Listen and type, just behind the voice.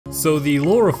So the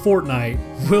lore of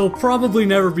Fortnite will probably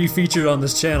never be featured on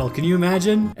this channel, can you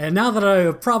imagine? And now that I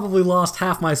have probably lost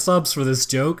half my subs for this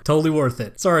joke, totally worth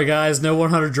it. Sorry guys, no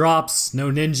 100 drops, no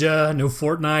ninja, no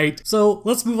Fortnite. So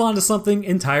let's move on to something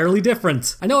entirely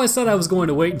different. I know I said I was going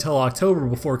to wait until October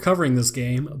before covering this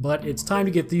game, but it's time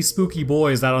to get these spooky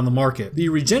boys out on the market. The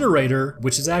Regenerator,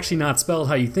 which is actually not spelled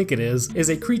how you think it is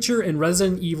a creature in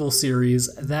Resident Evil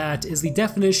series that is the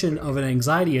definition of an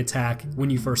anxiety attack when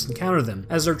you first encounter them,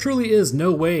 as there truly is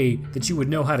no way that you would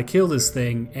know how to kill this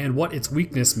thing and what its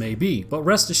weakness may be. But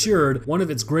rest assured, one of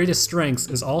its greatest strengths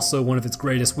is also one of its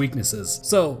greatest weaknesses.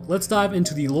 So let's dive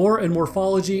into the lore and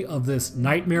morphology of this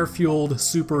nightmare-fueled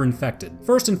super infected.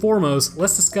 First and foremost,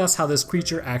 let's discuss how this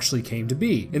creature actually came to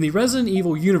be. In the Resident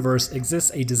Evil universe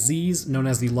exists a disease known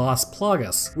as the Las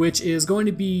Plagas, which is going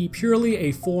to be purely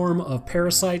a form of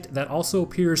parasite that also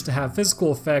appears to have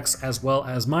physical effects as well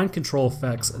as mind control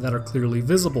effects that are clearly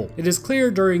visible. It is clear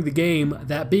during the game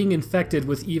that being infected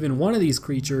with even one of these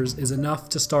creatures is enough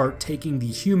to start taking the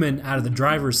human out of the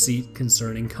driver's seat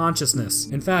concerning consciousness.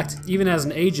 In fact, even as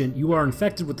an agent, you are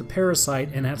infected with the parasite,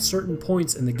 and at certain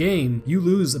points in the game, you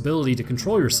lose ability to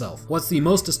control yourself. What's the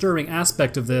most disturbing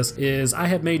aspect of this is I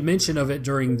have made mention of it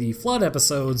during the Flood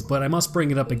episodes, but I must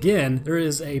bring it up again. There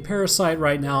is a parasite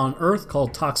right now on Earth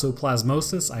called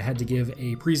toxoplasmosis. I had to give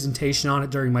a presentation on it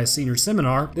during my senior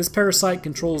seminar. This parasite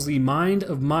controls the mind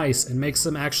of mice and makes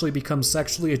them actually become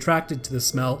sexually attracted to the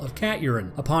smell of cat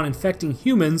urine. Upon infecting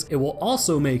humans, it will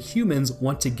also make humans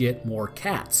want to get more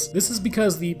cats. This is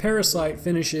because the parasite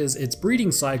finishes its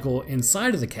breeding cycle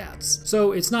inside of the cats.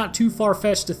 So it's not too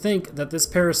far-fetched to think that this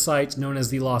parasite, known as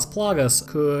the Las Plagas,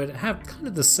 could have kind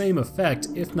of the same effect,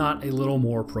 if not a little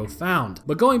more profound.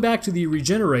 But going back to the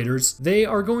Regenerators, they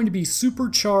are going to be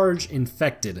supercharged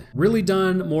infected, really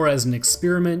done more as an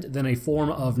experiment than a form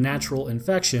of natural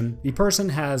infection. The person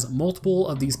has multiple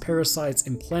of these parasites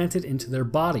implanted into their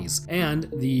bodies, and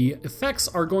the effects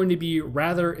are going to be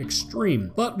rather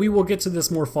extreme, but we will get to this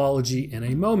morphology in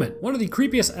a moment. One of the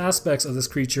creepiest aspects of this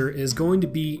creature is going to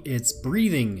be its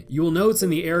breathing. You will know it's in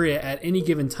the area at any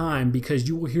given time because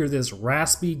you will hear this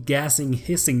raspy, gassing,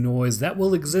 hissing noise that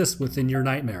will exist within your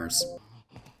nightmares.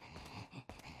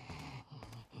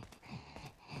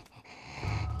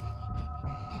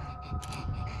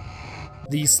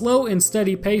 The slow and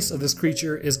steady pace of this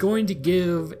creature is going to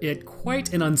give it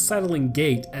quite an unsettling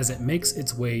gait as it makes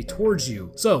its way towards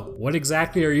you. So, what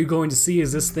exactly are you going to see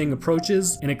as this thing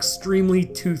approaches? An extremely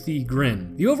toothy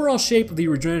grin. The overall shape of the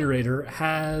Regenerator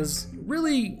has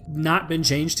really not been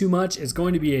changed too much. It's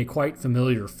going to be a quite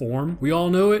familiar form. We all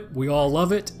know it, we all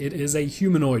love it. It is a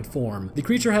humanoid form. The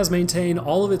creature has maintained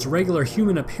all of its regular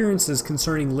human appearances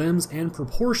concerning limbs and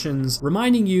proportions,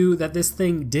 reminding you that this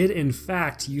thing did in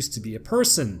fact used to be a person.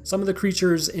 Some of the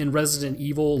creatures in Resident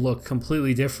Evil look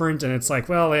completely different, and it's like,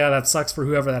 well, yeah, that sucks for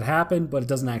whoever that happened, but it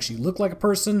doesn't actually look like a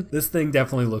person. This thing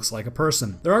definitely looks like a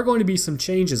person. There are going to be some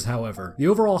changes, however. The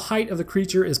overall height of the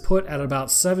creature is put at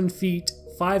about 7 feet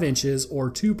 5 inches or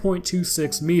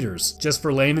 2.26 meters. Just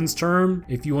for layman's term,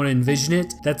 if you want to envision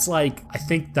it, that's like, I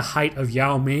think, the height of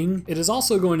Yao Ming. It is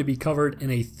also going to be covered in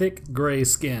a thick gray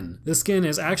skin. This skin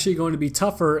is actually going to be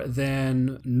tougher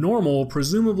than normal,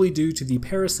 presumably due to the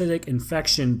parasitic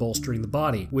infection bolstering the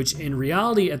body, which in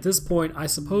reality at this point, I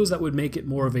suppose that would make it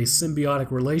more of a symbiotic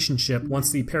relationship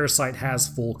once the parasite has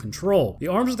full control. The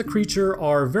arms of the creature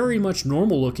are very much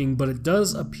normal looking, but it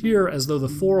does appear as though the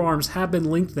forearms have been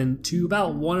lengthened to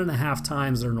about 1.5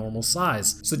 times their normal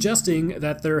size, suggesting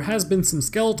that there has been some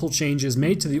skeletal changes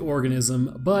made to the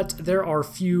organism, but there are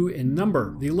few in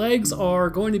number. The legs are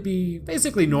going to be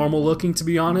basically normal looking, to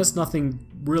be honest. Nothing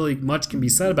really much can be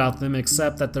said about them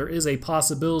except that there is a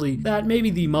possibility that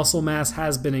maybe the muscle mass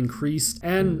has been increased,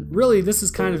 and really this is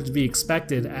kind of to be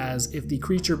expected, as if the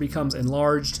creature becomes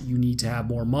enlarged you need to have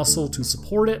more muscle to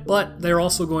support it, but they're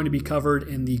also going to be covered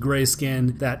in the gray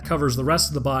skin that covers the rest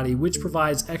of the body, which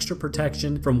provides extra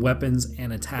protection from weapons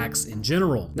and attacks in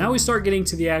general. Now we start getting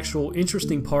to the actual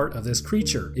interesting part of this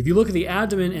creature. If you look at the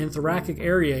abdomen and thoracic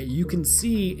area, you can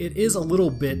see it is a little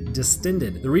bit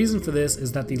distended. The reason for this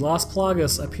is that the Las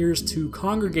Plagas appears to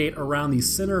congregate around the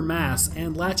center mass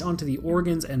and latch onto the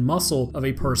organs and muscle of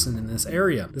a person in this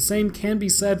area. The same can be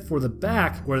said for the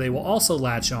back, where they will also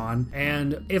latch on,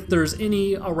 and if there's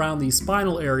any around the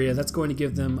spinal area, that's going to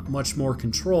give them much more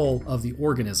control of the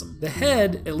organism. The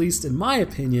head, at least in my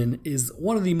opinion, is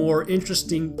one of the more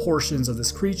interesting portions of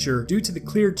this creature due to the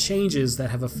clear changes that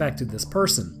have affected this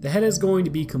person. The head is going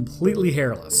to be completely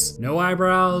hairless. No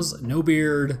eyebrows, no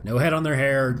beard, no head on their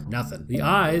hair, nothing. The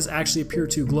eyes actually appear appear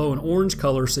to glow an orange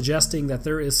color, suggesting that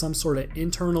there is some sort of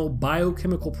internal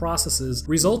biochemical processes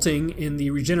resulting in the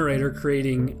Regenerator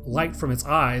creating light from its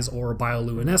eyes, or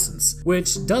bioluminescence,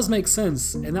 which does make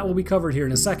sense, and that will be covered here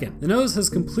in a second. The nose has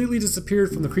completely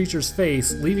disappeared from the creature's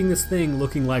face, leaving this thing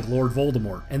looking like Lord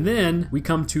Voldemort. And then we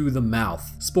come to the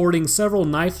mouth. Sporting several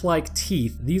knife-like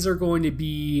teeth, these are going to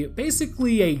be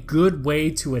basically a good way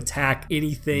to attack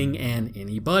anything and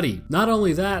anybody. Not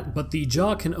only that, but the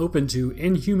jaw can open to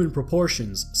inhuman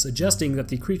proportions, suggesting that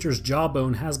the creature's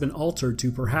jawbone has been altered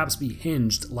to perhaps be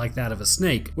hinged like that of a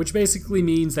snake, which basically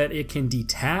means that it can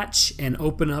detach and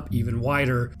open up even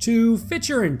wider to fit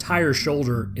your entire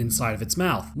shoulder inside of its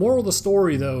mouth. Moral of the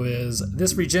story, though, is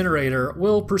this Regenerator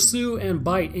will pursue and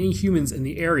bite any humans in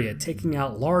the area, taking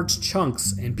out large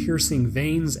chunks and piercing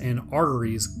veins and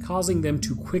arteries, causing them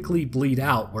to quickly bleed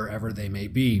out wherever they may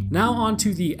be. Now on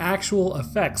to the actual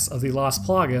effects of the Las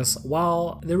Plagas.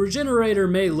 While the Regenerator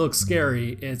may look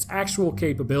scary, its actual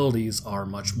capabilities are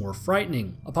much more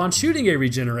frightening. Upon shooting a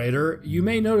Regenerator, you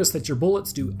may notice that your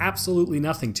bullets do absolutely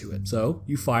nothing to it. So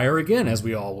you fire again, as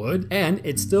we all would, and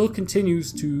it still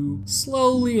continues to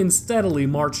slowly and steadily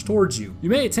march towards you. You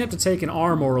may attempt to take an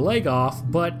arm or a leg off,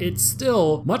 but it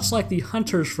still, much like the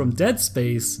hunters from Dead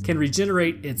Space, can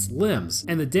regenerate its limbs,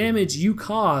 and the damage you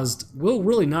caused will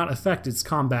really not affect its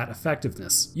combat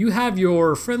effectiveness. You have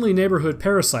your friendly neighborhood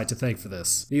parasite to thank for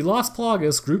this. The Las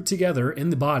Plagas grouped together in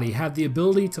the body have the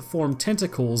ability to form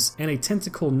tentacles and a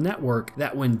tentacle network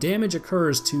that when damage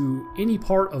occurs to any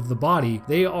part of the body,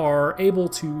 they are able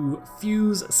to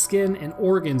fuse skin and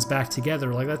organs back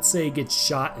together. Like, let's say it gets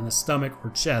shot in the stomach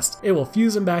or chest, it will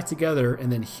fuse them back together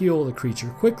and then heal the creature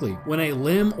quickly. When a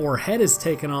limb or head is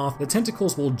taken off, the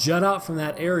tentacles will jut out from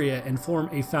that area and form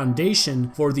a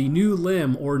foundation for the new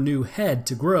limb or new head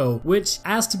to grow, which,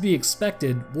 as to be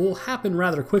expected, will happen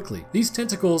rather quickly. These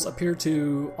tentacles appear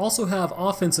to also have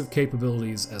offensive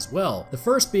capabilities as well. The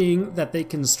first being that they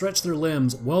can stretch their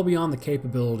limbs well beyond the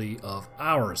capability of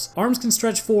ours. Arms can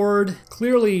stretch forward,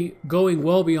 clearly going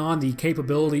well beyond the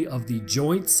capability of the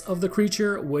joints of the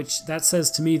creature, which that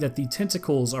says to me that the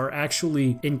tentacles are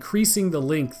actually increasing the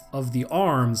length of the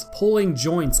arms, pulling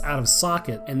joints out of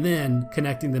socket and then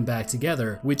connecting them back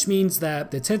together, which means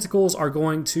that the tentacles are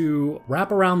going to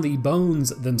wrap around the bones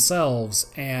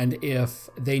themselves, and if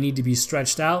they need to be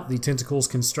stretched out, the tentacles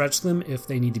can stretch them. If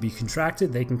they need to be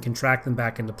contracted, they can contract them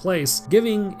back into place,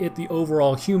 giving it the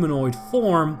overall humanoid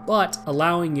form, but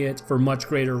allowing it for much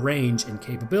greater range and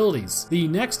capabilities. The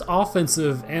next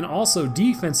offensive and also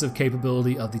defensive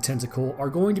capability of the tentacle are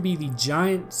going to be the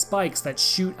giant spikes that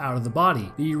shoot out of the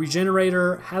body. The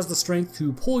Regenerator has the strength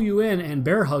to pull you in and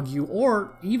bear hug you,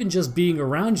 or even just being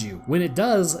around you. When it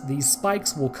does, these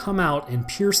spikes will come out and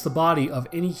pierce the body of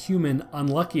any human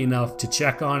unlucky enough to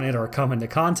check on it or come into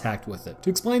contact with it. To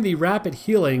explain the rapid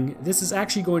healing, this is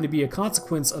actually going to be a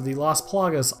consequence of the Las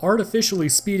Plagas artificially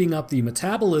speeding up the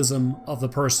metabolism of the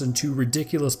person to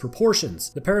ridiculous proportions.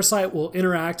 The parasite will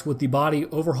interact with the body,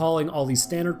 overhauling all these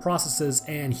standard processes,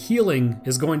 and healing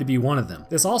is going to be one of them.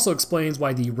 This also explains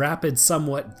why the rapid,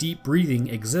 somewhat deep breathing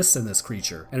exists in this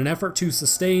creature. In an effort to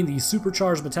sustain the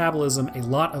supercharged metabolism, a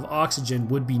lot of oxygen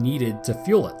would be needed to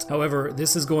fuel it. However,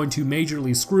 this is going to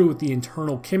majorly screw with the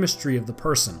internal chemistry of the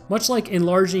person. Much like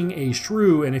enlarging a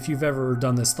shrew, and if you've ever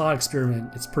done this thought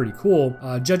experiment, it's pretty cool.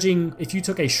 Judging if you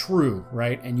took a shrew,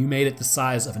 right, and you made it the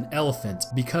size of an elephant,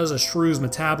 because a shrew's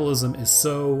metabolism is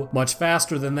so much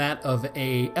faster than that of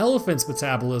an elephant's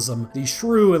metabolism, the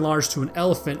shrew enlarged to an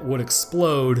elephant would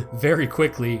explode very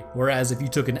quickly, whereas if you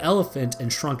took an elephant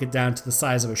and shrunk it down to the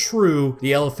size of a shrew,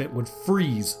 the elephant would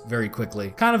freeze very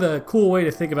quickly. Kind of a cool way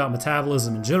to think about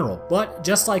metabolism in general. But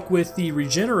just like with the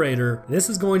Regenerator, this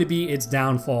is going to be its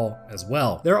downfall as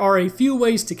well. There are a few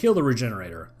ways to kill the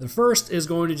Regenerator. The first is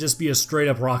going to just be a straight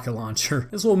up rocket launcher.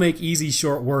 This will make easy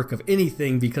short work of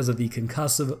anything because of the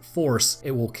concussive force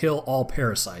it will kill all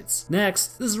parasites.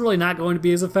 Next, this is really not going to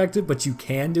be as effective, but you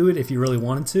can do it if you really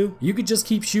wanted to. You could just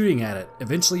keep shooting at it.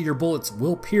 Eventually your bullets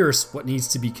will pierce what needs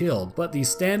to be killed, but the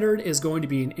standard is going to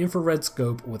be an infrared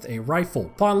scope with a rifle.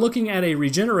 Upon looking at a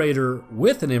Regenerator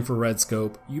with an infrared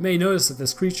scope, you may notice that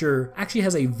this creature actually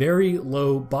has a very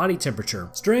low body temperature.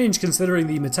 Strange considering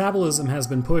the metabolism has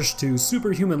been pushed to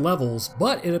superhuman levels,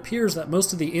 but it appears that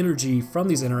most of the energy from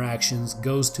these interactions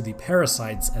goes to the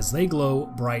parasites as they glow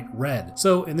bright red.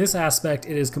 So in this aspect,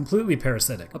 it is completely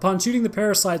parasitic. Upon shooting the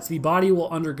parasites, the body will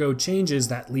undergo changes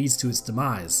that leads to its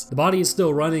demise. The body is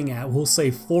still running at, we'll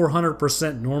say,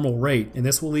 400% normal rate, and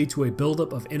this will lead to a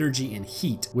buildup of energy and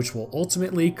heat, which will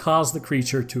ultimately cause the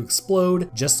creature to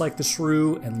explode, just like the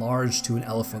shrew, enlarged to an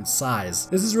elephant's size.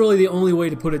 This is really the only way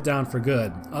to put it down for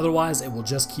good. Otherwise, it will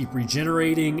just keep regenerating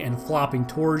regenerating and flopping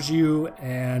towards you,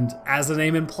 and as the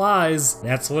name implies,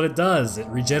 that's what it does, it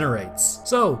regenerates.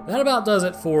 So that about does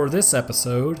it for this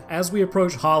episode. As we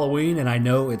approach Halloween, and I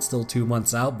know it's still 2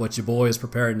 months out, but your boy is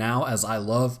prepared now as I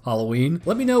love Halloween.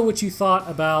 Let me know what you thought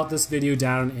about this video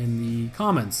down in the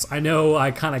comments. I know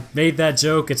I kind of made that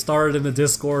joke, it started in the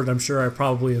Discord, I'm sure I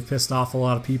probably have pissed off a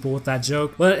lot of people with that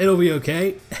joke, but it'll be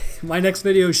okay. My next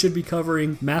video should be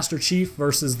covering Master Chief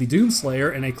versus the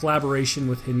Doomslayer in a collaboration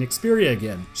with Hidden Xperia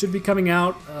again. Should be coming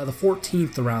out the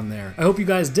 14th around there. I hope you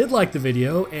guys did like the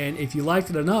video, and if you liked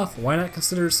it enough, why not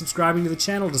consider subscribing to the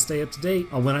channel to stay up to date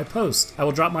on when I post. I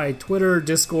will drop my Twitter,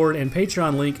 Discord, and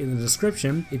Patreon link in the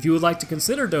description. If you would like to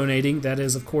consider donating, that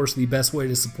is of course the best way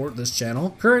to support this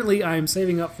channel. Currently, I am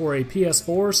saving up for a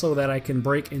PS4 so that I can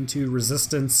break into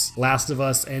Resistance, Last of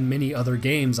Us, and many other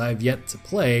games I have yet to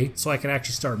play, so I can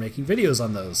actually start making videos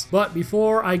on those. But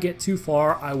before I get too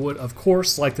far, I would of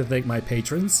course like to thank my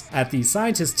patrons. At the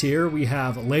Scientist tier, we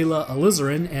have Layla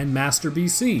Alizarin and Master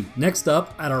BC. Next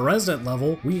up, at our Resident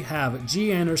level, we have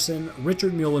G. Anderson,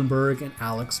 Richard Muhlenberg, and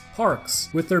Alex Parks.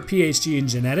 With their PhD in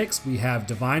genetics, we have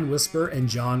Divine Whisper and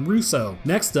John Russo.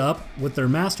 Next up, with their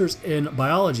Masters in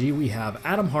Biology, we have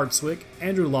Adam Hartswick,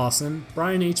 Andrew Lawson,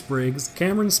 Brian H. Briggs,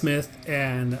 Cameron Smith,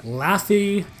 and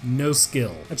Laffy No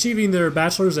Skill. Achieving their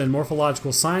Bachelors in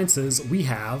Morphological Sciences, we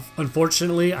have,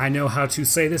 unfortunately I know how to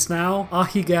say this now,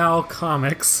 Ahigao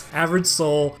Comics, Average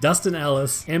Soul, Dustin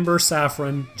Ellis, Ember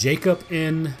Saffron, Jacob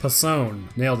N.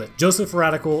 Pasone. Nailed it. Joseph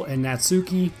Radical, and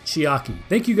Natsuki Chiaki.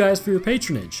 Thank you guys for your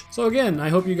patronage. So again, I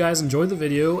hope you guys enjoyed the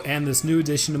video and this new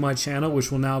addition to my channel,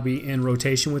 which will now be in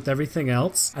rotation with everything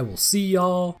else. I will see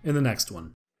y'all in the next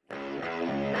one.